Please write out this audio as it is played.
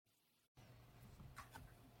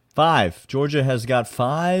5. Georgia has got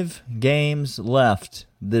 5 games left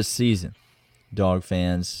this season, Dog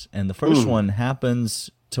fans. And the first one happens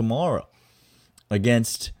tomorrow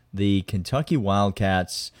against the Kentucky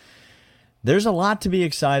Wildcats. There's a lot to be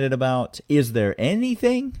excited about. Is there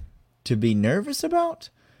anything to be nervous about?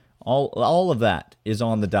 All of that is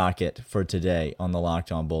on the docket for today on the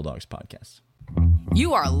Locked On Bulldogs podcast.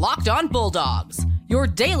 You are Locked On Bulldogs, your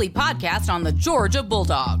daily podcast on the Georgia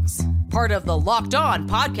Bulldogs. Part of the Locked On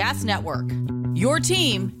Podcast Network, your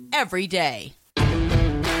team every day.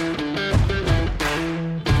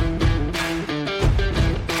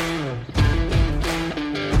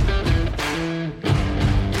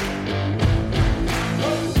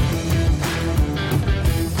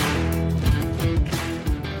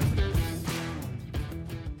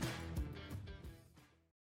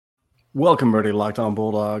 Welcome, everybody, to Locked On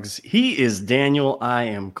Bulldogs. He is Daniel. I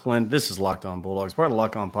am Clint. This is Locked On Bulldogs, part of the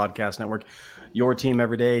Locked On Podcast Network, your team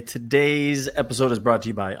every day. Today's episode is brought to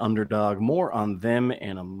you by Underdog. More on them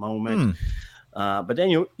in a moment. But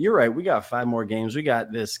Daniel, you're right. We got 5 more games. We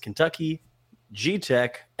got this Kentucky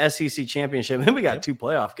G-Tech SEC Championship, and we got 2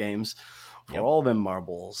 playoff games for all them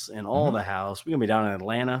marbles and all the house. We're gonna be down in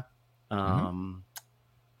Atlanta.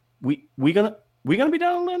 We gonna be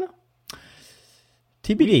down in Atlanta?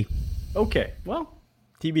 TBD. Okay, well,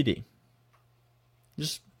 TBD.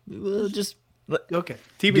 Just okay.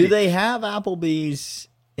 TBD. Do they have Applebee's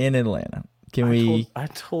in Atlanta? I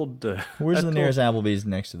told. Where's the nearest Applebee's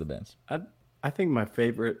next to the Benz? I think my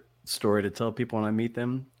favorite story to tell people when I meet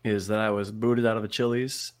them is that I was booted out of a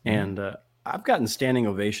Chili's, and I've gotten standing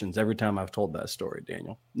ovations every time I've told that story.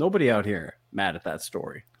 Daniel, nobody out here mad at that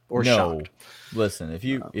story or shocked. Listen, if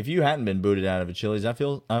you hadn't been booted out of a Chili's, I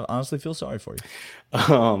honestly feel sorry for you.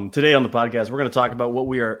 Today on the podcast, we're going to talk about what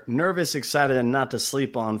we are nervous, excited, and not to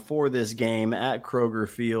sleep on for this game at Kroger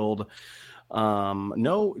Field.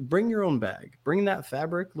 Bring your own bag. Bring that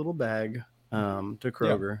fabric little bag to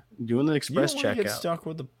Kroger. Doing the express checkout. You don't want to get stuck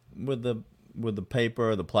with the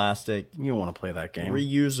paper, the plastic. You don't want to play that game.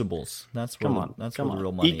 Reusables. That's where the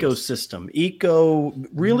real money ecosystem.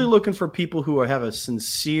 Really looking for people who have a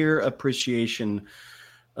sincere appreciation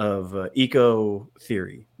of eco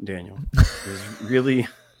theory, Daniel. Is really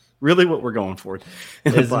what we're going for.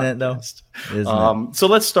 Isn't it though? Isn't it? So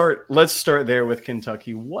let's start there with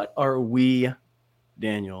Kentucky. What are we,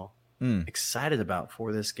 Daniel, excited about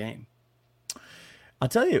for this game? I'll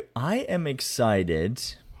tell you, I am excited.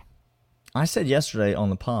 I said yesterday on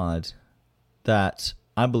the pod that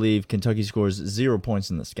I believe Kentucky scores 0 points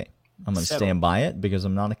in this game. I'm going to stand by it because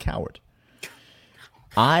I'm not a coward.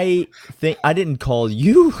 I think I didn't call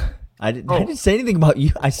you. I didn't say anything about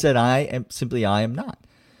you. I said I am not.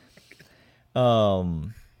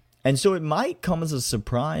 And so it might come as a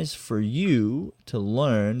surprise for you to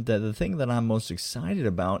learn that the thing that I'm most excited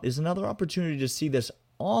about is another opportunity to see this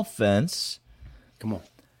offense. Come on.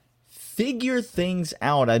 Figure things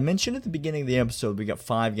out. I mentioned at the beginning of the episode we got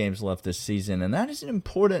 5 games left this season, and that is an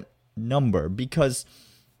important number because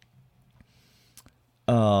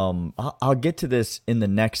I'll get to this in the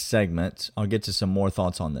next segment. I'll get to some more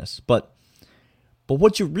thoughts on this. But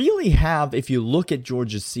what you really have, if you look at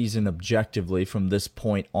Georgia's season objectively from this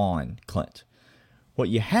point on, Clint, what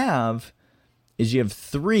you have is you have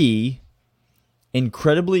 3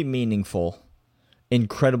 incredibly meaningful,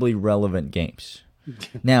 incredibly relevant games.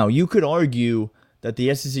 Now, you could argue that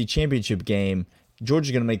the SEC championship game,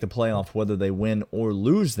 Georgia's going to make the playoff whether they win or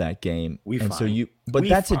lose that game.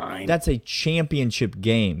 That's a championship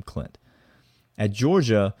game, Clint. At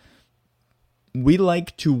Georgia, we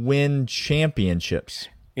like to win championships.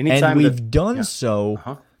 And we've done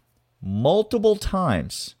so multiple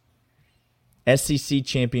times. SEC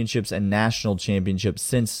championships and national championships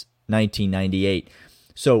since 1998.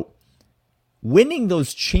 So winning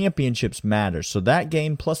those championships matters. So that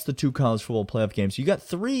game plus the 2 college football playoff games, you got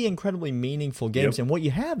 3 incredibly meaningful games. And what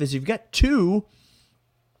you have is you've got 2,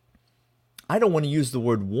 I don't want to use the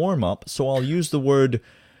word warm up, so I'll use the word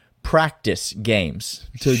practice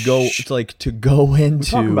games to go into. We're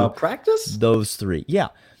talking about practice? Those 3. Yeah.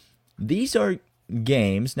 These are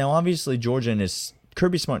games. Now, obviously, Georgia and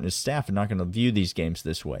Kirby Smart and his staff are not going to view these games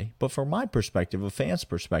this way. But from my perspective, a fan's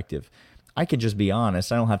perspective, I can just be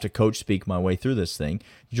honest. I don't have to coach speak my way through this thing.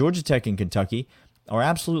 Georgia Tech and Kentucky are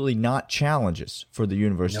absolutely not challenges for the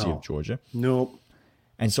University of Georgia. Nope.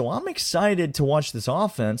 And so I'm excited to watch this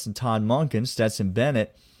offense and Todd Monken, Stetson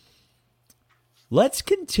Bennett. Let's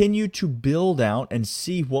continue to build out and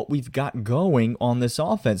see what we've got going on this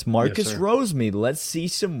offense. Marcus Rosemead, let's see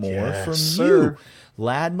some more from you.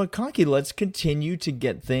 Ladd McConkey, let's continue to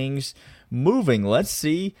get things moving. Let's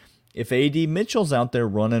see if A.D. Mitchell's out there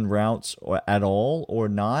running routes at all or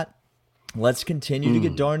not, let's continue to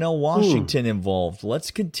get Darnell Washington involved.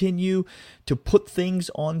 Let's continue to put things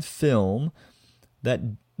on film that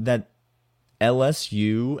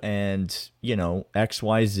LSU and,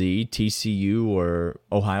 XYZ, TCU or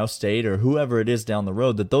Ohio State or whoever it is down the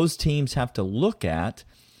road, that those teams have to look at.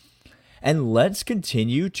 And let's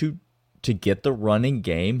continue to get the running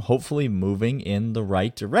game hopefully moving in the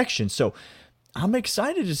right direction. So I'm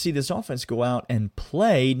excited to see this offense go out and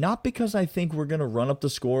play, not because I think we're going to run up the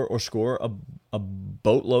score or score a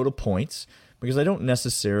boatload of points, because I don't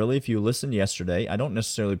necessarily, if you listened yesterday, I don't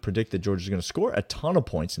necessarily predict that Georgia's going to score a ton of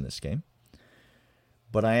points in this game.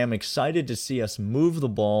 But I am excited to see us move the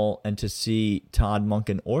ball and to see Todd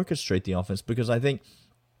Monken orchestrate the offense, because I think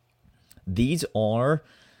these are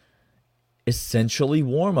essentially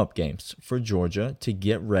warm-up games for Georgia to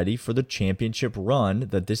get ready for the championship run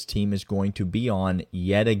that this team is going to be on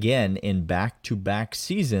yet again in back-to-back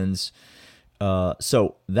seasons.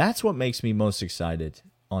 So that's what makes me most excited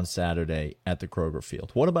on Saturday at the Kroger Field.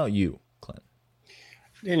 What about you, Clint?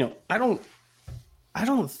 Daniel, I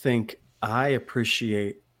don't think I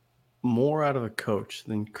appreciate more out of a coach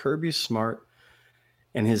than Kirby Smart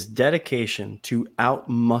and his dedication to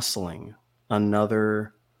out-muscling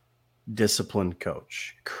another disciplined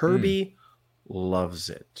coach. Kirby loves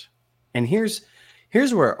it. And here's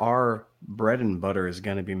where our bread and butter is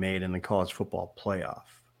going to be made in the college football playoff,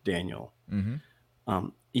 Daniel.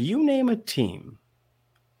 You name a team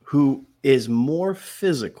who is more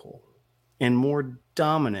physical and more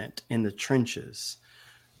dominant in the trenches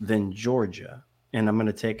than Georgia. And I'm going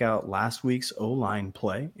to take out last week's O-line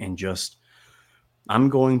play and I'm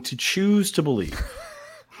going to choose to believe.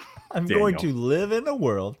 I'm going to live in a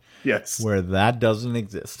world where that doesn't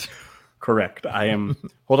exist. Correct. I am.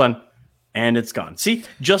 Hold on. And it's gone. See,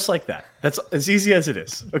 just like that. That's as easy as it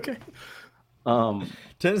is. Okay.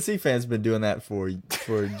 Tennessee fans been doing that for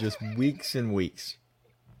just weeks and weeks.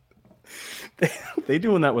 They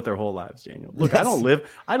doing that with their whole lives, Daniel. Look, I don't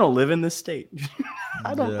live in this state.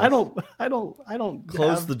 I don't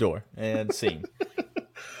close the door and scene.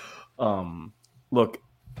 Look,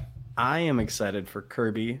 I am excited for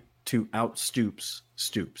Kirby to out Stoops.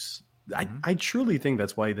 I truly think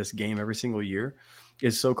that's why this game every single year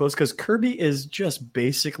is so close, because Kirby is just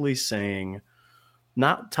basically saying,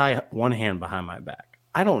 not tie one hand behind my back.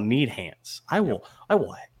 I don't need hands. I will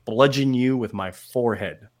bludgeon you with my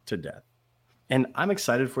forehead to death. And I'm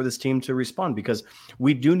excited for this team to respond, because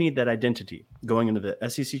we do need that identity going into the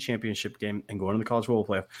SEC championship game and going to the college football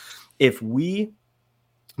playoff. If we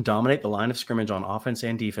dominate the line of scrimmage on offense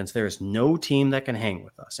and defense, there is no team that can hang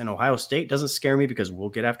with us. And Ohio State doesn't scare me because we'll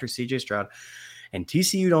get after CJ Stroud. And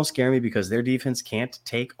TCU don't scare me because their defense can't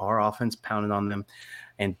take our offense pounding on them.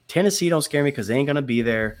 And Tennessee don't scare me because they ain't going to be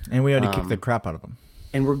there. And we already kicked the crap out of them.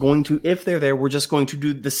 And we're going to, if they're there, we're just going to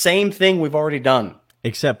do the same thing we've already done.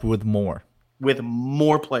 Except with more. With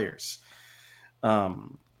more players.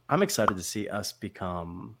 I'm excited to see us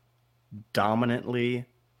become dominantly,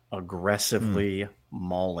 aggressively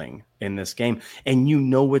mauling in this game. And you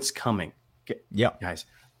know it's coming. Yeah. Guys,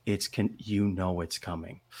 it's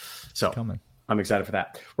coming. So coming. I'm excited for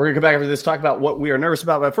that. We're going to come back after this, talk about what we are nervous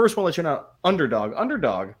about. But first, we'll let you know, Underdog.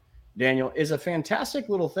 Underdog, Daniel, is a fantastic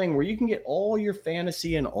little thing where you can get all your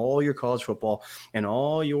fantasy and all your college football and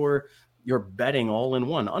all your betting all in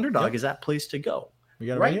one. Underdog is that place to go. We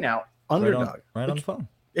got it right now. Underdog. Right on the phone.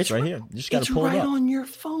 It's right here. You just got to pull it up. It's right on your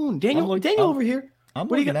phone. Daniel over here. I'm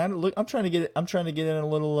looking at it. Look, I'm trying to get in a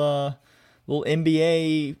little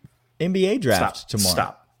NBA draft tomorrow.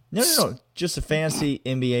 Stop. No. Just a fantasy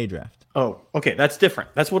NBA draft. Oh, okay. That's different.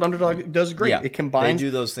 That's what Underdog does great. Yeah, it combines they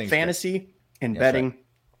do those things fantasy and betting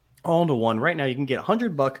all into one. Right now, you can get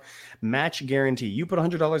 $100 match guarantee. You put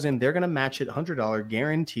 $100 in, they're going to match it $100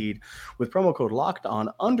 guaranteed with promo code Locked On.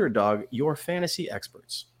 Underdog, your fantasy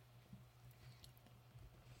experts.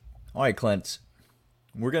 All right, Clint.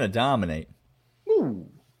 We're going to dominate. Ooh.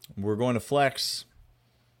 We're going to flex.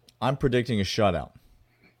 I'm predicting a shutout.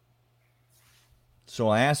 So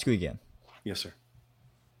I ask you again. Yes, sir.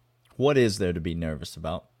 What is there to be nervous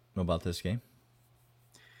about this game?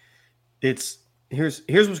 Here's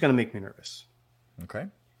what's going to make me nervous. Okay.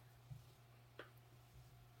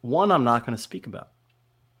 One, I'm not going to speak about.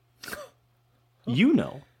 You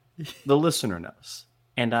know, the listener knows,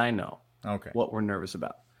 and I know what we're nervous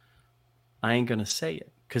about. I ain't going to say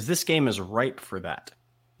it because this game is ripe for that.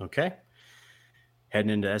 Okay? Heading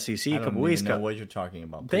into SEC a couple weeks. I don't know what you're talking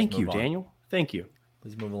about. Thank you, Daniel. Thank you.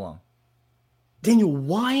 Please move along. Daniel,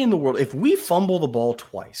 why in the world, if we fumble the ball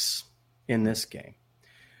twice in this game,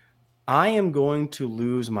 I am going to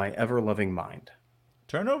lose my ever-loving mind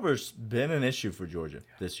Turnovers been an issue for Georgia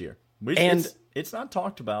this year. It's not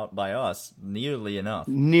talked about by us nearly enough.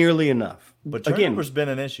 But turnovers been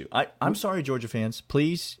an issue. I'm sorry, Georgia fans.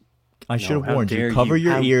 Please, I should have how warned you. dare Cover you.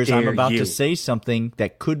 your How ears. I'm dare about you. to say something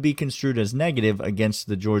that could be construed as negative against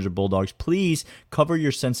the Georgia Bulldogs. Please cover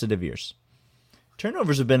your sensitive ears.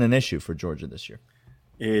 Turnovers have been an issue for Georgia this year.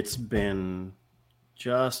 It's been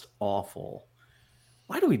just awful.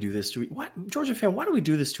 Why do we do this to Georgia fan? Why do we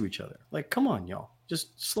do this to each other? Like, come on, y'all.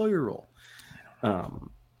 Just slow your roll.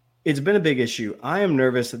 It's been a big issue. I am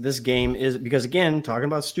nervous that this game is because, again, talking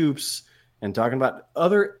about Stoops and talking about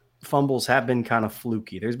other fumbles have been kind of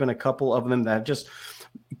fluky. There's been a couple of them that just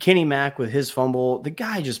Kenny Mack with his fumble. The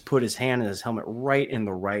guy just put his hand in his helmet right in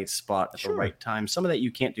the right spot at the right time. Some of that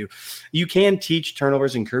you can't do. You can teach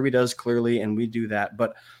turnovers, and Kirby does clearly, and we do that.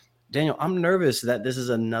 But Daniel, I'm nervous that this is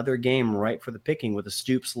another game ripe for the picking with a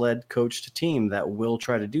Stoops-led coached team that will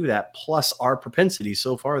try to do that, plus our propensity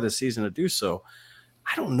so far this season to do so.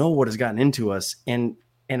 I don't know what has gotten into us, and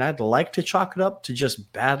I'd like to chalk it up to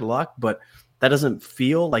just bad luck, but that doesn't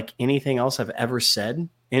feel like anything else I've ever said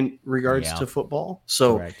in regards to football.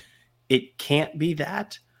 So It can't be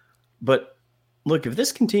that. But look, if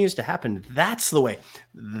this continues to happen, that's the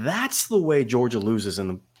way Georgia loses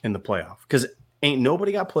in the playoff, because ain't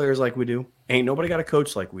nobody got players like we do. Ain't nobody got a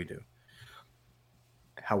coach like we do.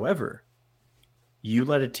 However, you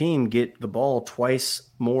let a team get the ball twice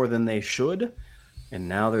more than they should, and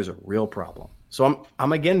now there's a real problem. So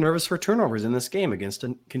I'm again nervous for turnovers in this game against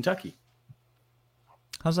Kentucky.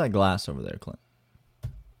 How's that glass over there, Clint?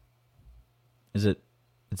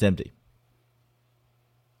 It's empty.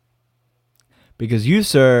 Because you,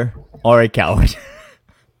 sir, are a coward.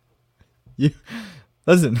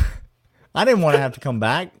 Listen, I didn't want to have to come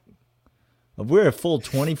back. If we're a full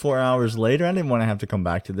 24 hours later, I didn't want to have to come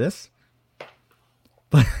back to this.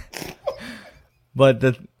 But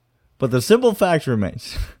the simple fact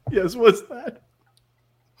remains. Yes, what's that?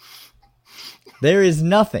 There is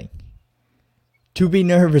nothing to be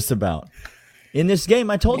nervous about. In this game,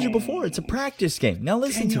 I told you before, it's a practice game. Now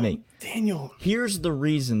listen to me. Daniel. Here's the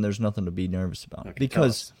reason there's nothing to be nervous about. Okay,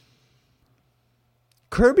 because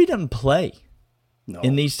Kirby doesn't play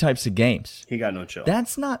in these types of games. He got no chill.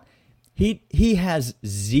 That's not... He has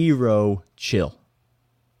zero chill,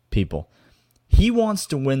 people. He wants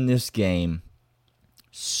to win this game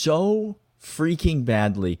so freaking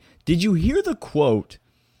badly. Did you hear the quote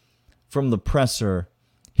from the presser?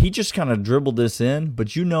 He just kind of dribbled this in,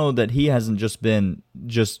 but you know that he hasn't just been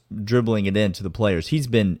just dribbling it in to the players. He's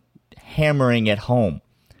been hammering it home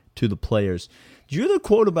to the players. Did you hear the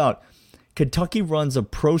quote about Kentucky runs a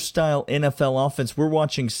pro-style NFL offense? We're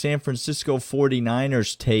watching San Francisco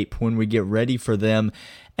 49ers tape when we get ready for them.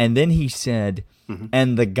 And then he said,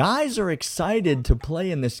 and the guys are excited to play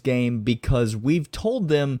in this game because we've told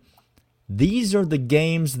them these are the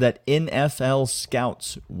games that NFL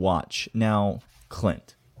scouts watch. Now,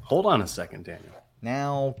 Clint. Hold on a second, Daniel.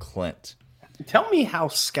 Now, Clint. Tell me how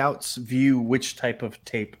scouts view which type of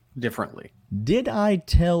tape differently. Did I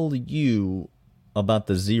tell you about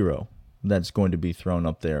the zero that's going to be thrown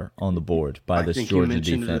up there on the board by this Georgia defense?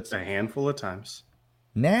 I think you mentioned it a handful of times.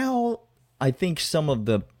 Now, I think some of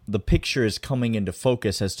the picture is coming into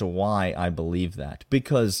focus as to why I believe that.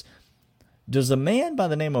 Because does a man by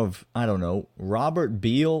the name of, I don't know, Robert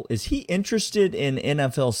Beal, is he interested in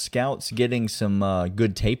NFL scouts getting some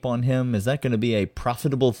good tape on him? Is that going to be a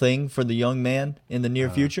profitable thing for the young man in the near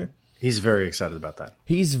future? He's very excited about that.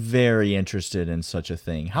 He's very interested in such a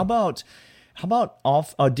thing. How about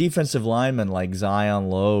off a defensive lineman like Zion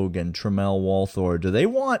Logue and Tramel Walthor? Do they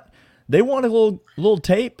want a little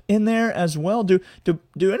tape in there as well? Do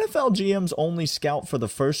NFL GMs only scout for the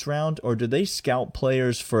first round, or do they scout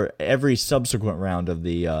players for every subsequent round of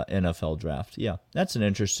the NFL draft? Yeah, that's an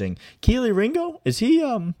interesting. Keely Ringo, is he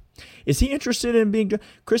interested in being?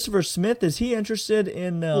 Christopher Smith, is he interested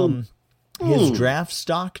in his draft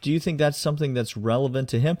stock? Do you think that's something that's relevant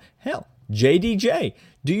to him? Hell, JDJ,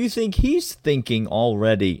 do you think he's thinking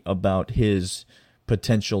already about his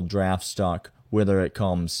potential draft stock, whether it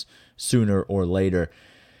comes sooner or later?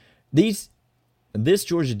 This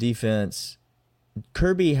Georgia defense,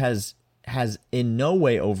 Kirby has in no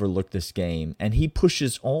way overlooked this game, and he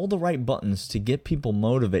pushes all the right buttons to get people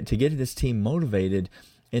motivated, to get this team motivated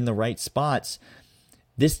in the right spots.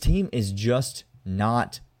 This team is just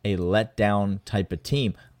not a letdown type of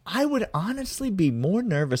team. I would honestly be more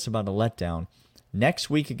nervous about a letdown next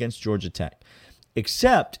week against Georgia Tech,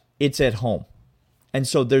 except it's at home. And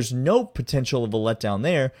so there's no potential of a letdown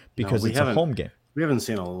there because it's a home game. We haven't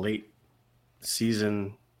seen a late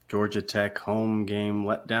season Georgia Tech home game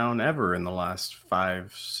letdown ever in the last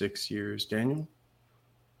 5-6 years, Daniel.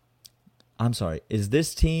 I'm sorry. Is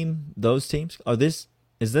this team those teams?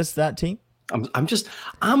 Is this that team? I'm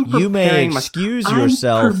You may preparing excuse I'm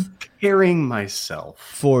yourself. preparing myself.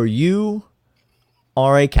 For you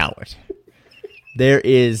are a coward. There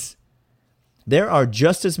are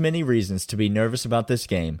just as many reasons to be nervous about this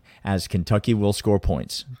game as Kentucky will score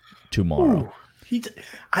points tomorrow.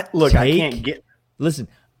 I can't get. Listen,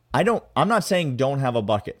 I'm not saying don't have a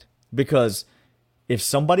bucket, because if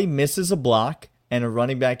somebody misses a block and a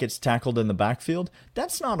running back gets tackled in the backfield,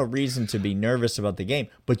 that's not a reason to be nervous about the game,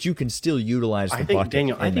 but you can still utilize the bucket.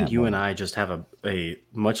 Daniel, I think you and I just have a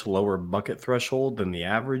much lower bucket threshold than the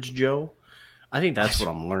average Joe. I think that's what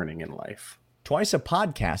I'm learning in life. Twice a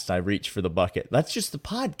podcast I reach for the bucket. That's just the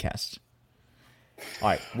podcast. All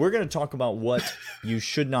right, we're going to talk about what you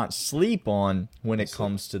should not sleep on when it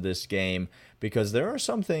comes to this game, because there are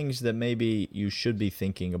some things that maybe you should be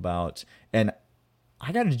thinking about. And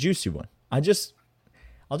I got a juicy one. I'll just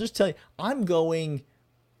tell you, I'm going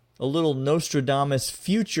a little Nostradamus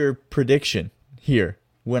future prediction here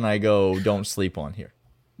when I go don't sleep on here.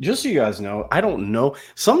 Just so you guys know, I don't know.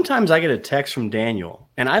 Sometimes I get a text from Daniel,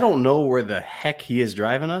 and I don't know where the heck he is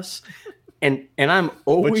driving us. And I'm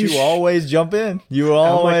always... But you always jump in. You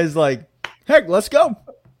always like, heck, let's go.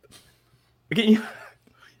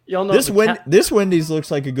 Y'all know this Wendy's looks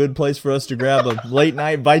like a good place for us to grab a late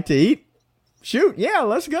night bite to eat. Shoot, yeah,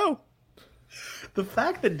 let's go. The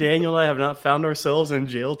fact that Daniel and I have not found ourselves in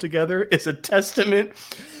jail together is a testament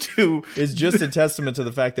to... It's just a testament to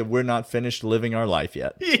the fact that we're not finished living our life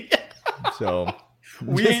yet. Yeah. So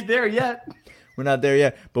we ain't there yet. We're not there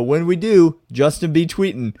yet. But when we do, Justin be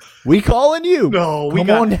tweeting, we calling you. No, Come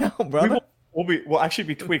on down, brother. We'll actually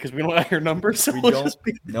be tweeting because we don't have your number. So we'll just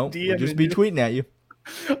be we'll just be tweeting at you.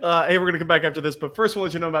 Hey, we're going to come back after this. But first, we'll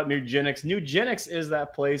let you know about Nugenix. Nugenix is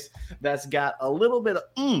that place that's got a little bit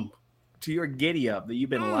of to your giddy up that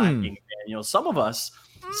you've been lacking, Daniel. Some of us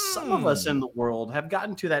in the world have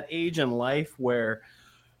gotten to that age in life where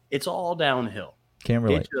it's all downhill. Can't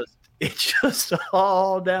relate. It's just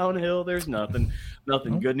all downhill. There's nothing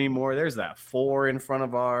good anymore. There's that 4 in front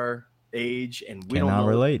of our age, and we cannot don't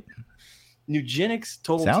relate. Nugenix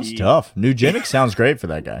Total sounds T. tough. Nugenix sounds great for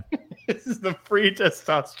that guy. This is the free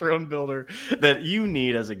testosterone builder that you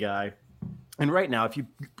need as a guy. And right now, if you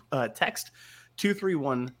text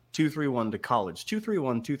 231-231 to college,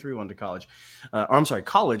 231-231 to college. I'm sorry,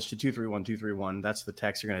 college to 231-231. That's the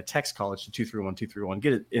text. You're going to text college to 231-231.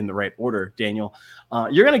 Get it in the right order, Daniel.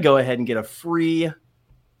 You're going to go ahead and get a free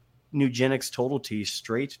Nugenix Total T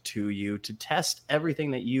straight to you to test everything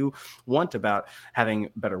that you want about having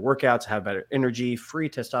better workouts, have better energy, free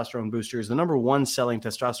testosterone boosters, the number one selling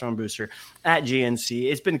testosterone booster at GNC.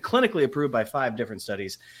 It's been clinically approved by 5 different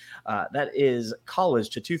studies. That is college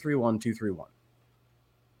to 231-231.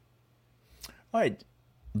 All right.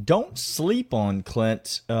 Don't sleep on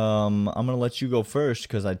Clint. I'm going to let you go first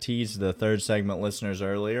because I teased the third segment listeners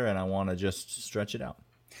earlier, and I want to just stretch it out.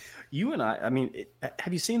 You and I mean,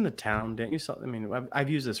 have you seen The Town? Didn't you? I mean, I've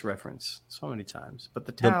used this reference so many times, but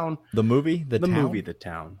The Town, the movie, The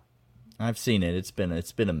Town. I've seen it. It's been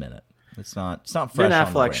a minute. It's not fresh. Ben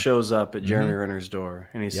Affleck shows up at Jeremy Renner's door,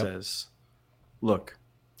 and he says, "Look,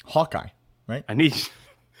 Hawkeye, right? I need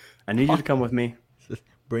you to come with me.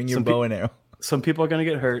 Bring your bow and arrow. Some people are going to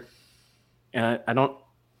get hurt, and I don't.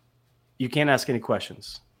 You can't ask any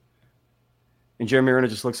questions." And Jeremy Renner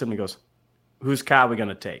just looks at him and goes, "Whose car are we going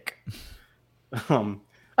to take?" That's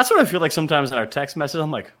what I feel like sometimes in our text message.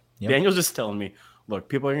 I'm like, Daniel's just telling me, look,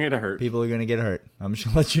 people are going to get hurt. People are going to get hurt. I'm just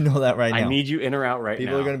going to let you know that right now. I need you in or out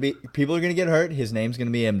people now. People are going to get hurt. His name's going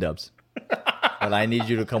to be M-Dubs. But I need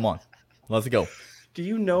you to come on. Let's go. Do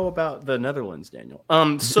you know about the Netherlands, Daniel?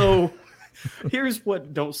 So here's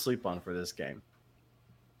what don't sleep on for this game.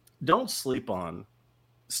 Don't sleep on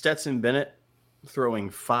Stetson Bennett throwing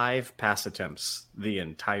 5 pass attempts the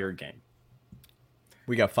entire game.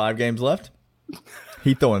 We got 5 games left.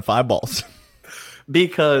 He throwing 5 balls.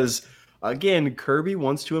 Because, again, Kirby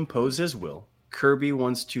wants to impose his will. Kirby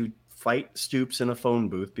wants to fight Stoops in a phone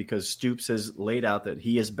booth because Stoops has laid out that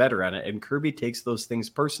he is better at it, and Kirby takes those things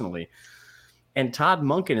personally. And Todd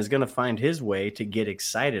Monken is going to find his way to get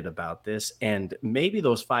excited about this, and maybe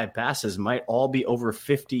those 5 passes might all be over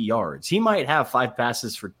 50 yards. He might have 5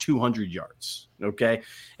 passes for 200 yards, okay?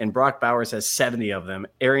 And Brock Bowers has 70 of them.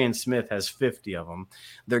 Arian Smith has 50 of them.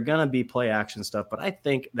 They're going to be play-action stuff, but I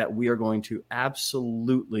think that we are going to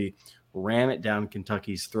absolutely ram it down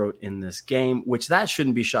Kentucky's throat in this game, which that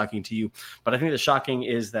shouldn't be shocking to you. But I think the shocking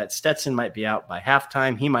is that Stetson might be out by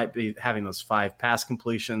halftime. He might be having those 5 pass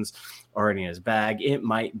completions already in his bag. It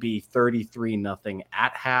might be 33-0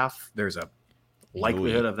 at half. There's a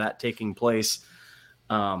likelihood of that taking place.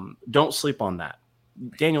 Don't sleep on that.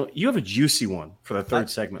 Daniel, you have a juicy one for the third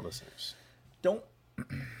segment, listeners. Don't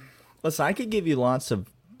listen. I could give you lots of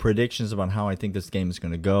predictions about how I think this game is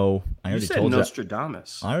going to go. I already said told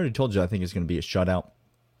Nostradamus. I already told you I think it's going to be a shutout.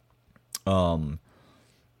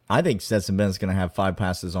 I think Stetson Bennett's going to have 5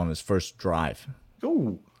 passes on his first drive.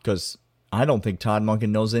 Oh, because I don't think Todd Monken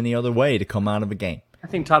knows any other way to come out of a game. I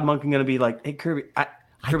think Todd Monken going to be like, "Hey Kirby,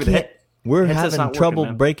 Kirby, we're having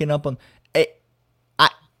trouble breaking up on."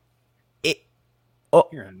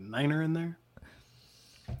 You're a Niner in there.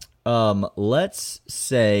 Let's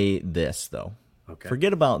say this though. Okay.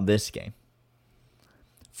 Forget about this game.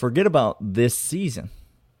 Forget about this season.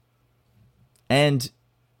 And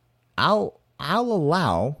I'll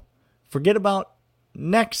allow. Forget about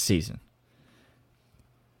next season.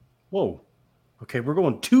 Whoa. Okay, we're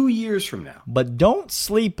going 2 years from now. But don't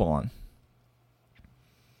sleep on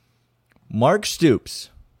Mark Stoops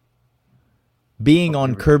being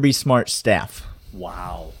on Kirby Smart's staff.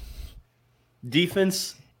 Wow.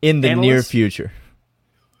 Defense in the analyst? near future.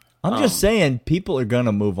 I'm just saying people are going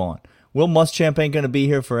to move on. Will Muschamp ain't going to be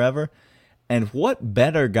here forever. And what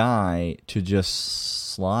better guy to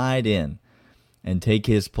just slide in and take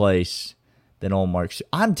his place than old Mark Stoops?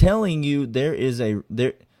 I'm telling you,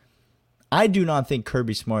 I do not think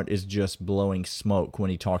Kirby Smart is just blowing smoke when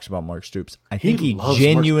he talks about Mark Stoops. I think he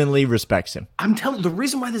genuinely respects him. I'm telling you, the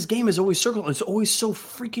reason why this game is always circled and it's always so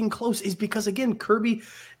freaking close is because, again, Kirby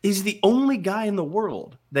is the only guy in the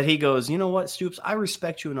world that he goes, "You know what, Stoops, I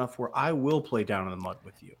respect you enough where I will play down in the mud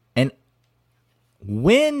with you." And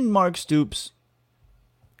when Mark Stoops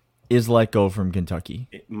is let go from Kentucky,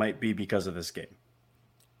 it might be because of this game.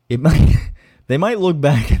 They might look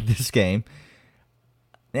back at this game.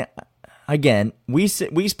 Yeah. Again, we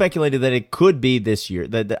speculated that it could be this year.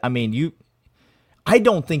 I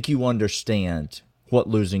don't think you understand what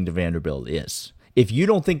losing to Vanderbilt is. If you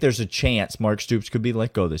don't think there's a chance Mark Stoops could be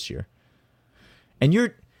let go this year, and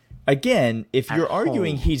if you're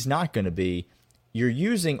arguing he's not going to be, you're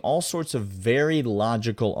using all sorts of very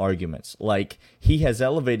logical arguments, like he has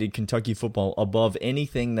elevated Kentucky football above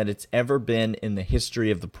anything that it's ever been in the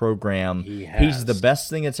history of the program. He's the best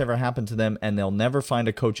thing that's ever happened to them, and they'll never find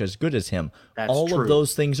a coach as good as him. All true. Of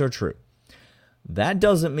those things are true. That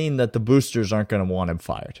doesn't mean that the boosters aren't going to want him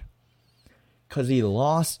fired, because he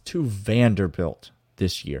lost to Vanderbilt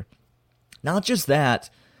this year. Not just that,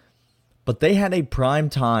 but they had a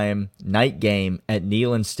primetime night game at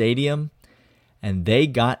Neyland Stadium, and they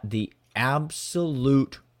got the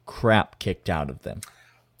absolute crap kicked out of them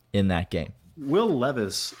in that game. Will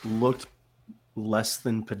Levis looked less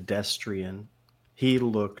than pedestrian. He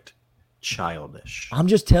looked childish. I'm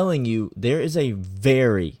just telling you, there is a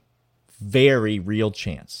very, very real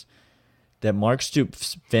chance that Mark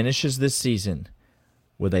Stoops finishes this season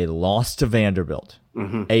with a loss to Vanderbilt,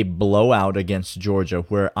 a blowout against Georgia,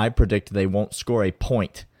 where I predict they won't score a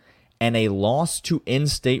point, and a loss to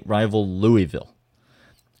in-state rival Louisville.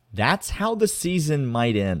 That's how the season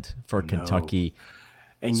might end for Kentucky.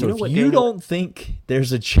 And so if you don't think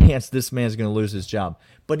there's a chance this man's going to lose his job,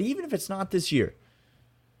 but even if it's not this year,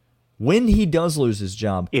 when he does lose his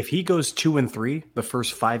job, if he goes 2-3 the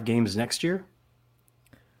first 5 games next year,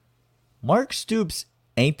 Mark Stoops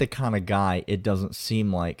ain't the kind of guy, it doesn't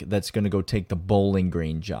seem like, that's going to go take the Bowling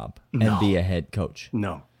Green job and be a head coach.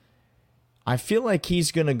 No. I feel like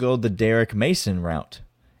he's going to go the Derek Mason route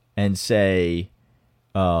and say,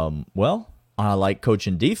 well, I like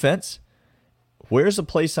coaching defense. Where's a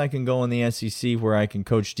place I can go in the SEC where I can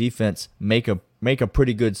coach defense, make a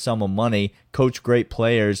pretty good sum of money, coach great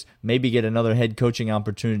players, maybe get another head coaching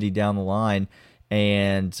opportunity down the line,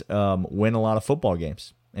 and win a lot of football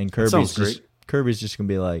games? And Kirby's just going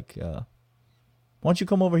to be like, why don't you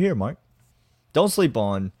come over here, Mark? Don't sleep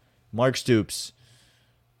on Mark Stoops,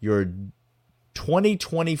 your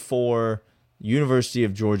 2024 University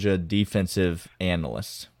of Georgia defensive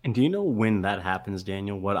analyst. And do you know when that happens,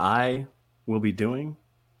 Daniel? What I will be doing?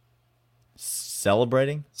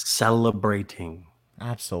 Celebrating?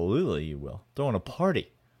 Absolutely you will. Throwing a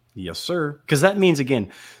party. Yes, sir. Because that means,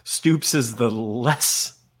 again, Stoops is the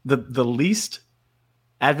least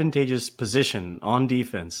advantageous position on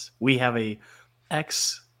defense. We have a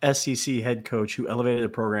ex-SEC head coach who elevated the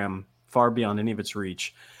program far beyond any of its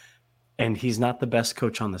reach, and he's not the best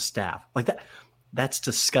coach on the staff. Like that's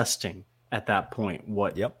disgusting at that point,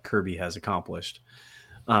 what Kirby has accomplished.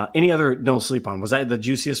 Any other don't sleep on? Was that the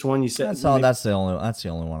juiciest one you said? That's the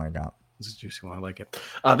only one I got. This is a juicy one. I like it. This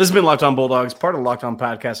has been Locked On Bulldogs, part of the Locked On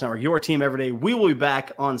Podcast Network, your team every day. We will be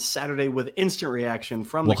back on Saturday with instant reaction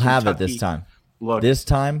from the Kentucky. We'll have it this time. Look, this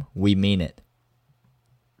time, we mean it.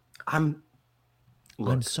 I'm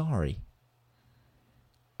sorry.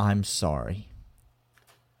 I'm sorry.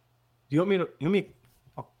 Do you want me to?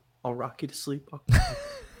 I'll rock you to sleep. I'll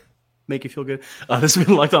make you feel good. This has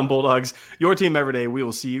been Locked On Bulldogs, your team every day. We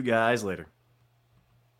will see you guys later.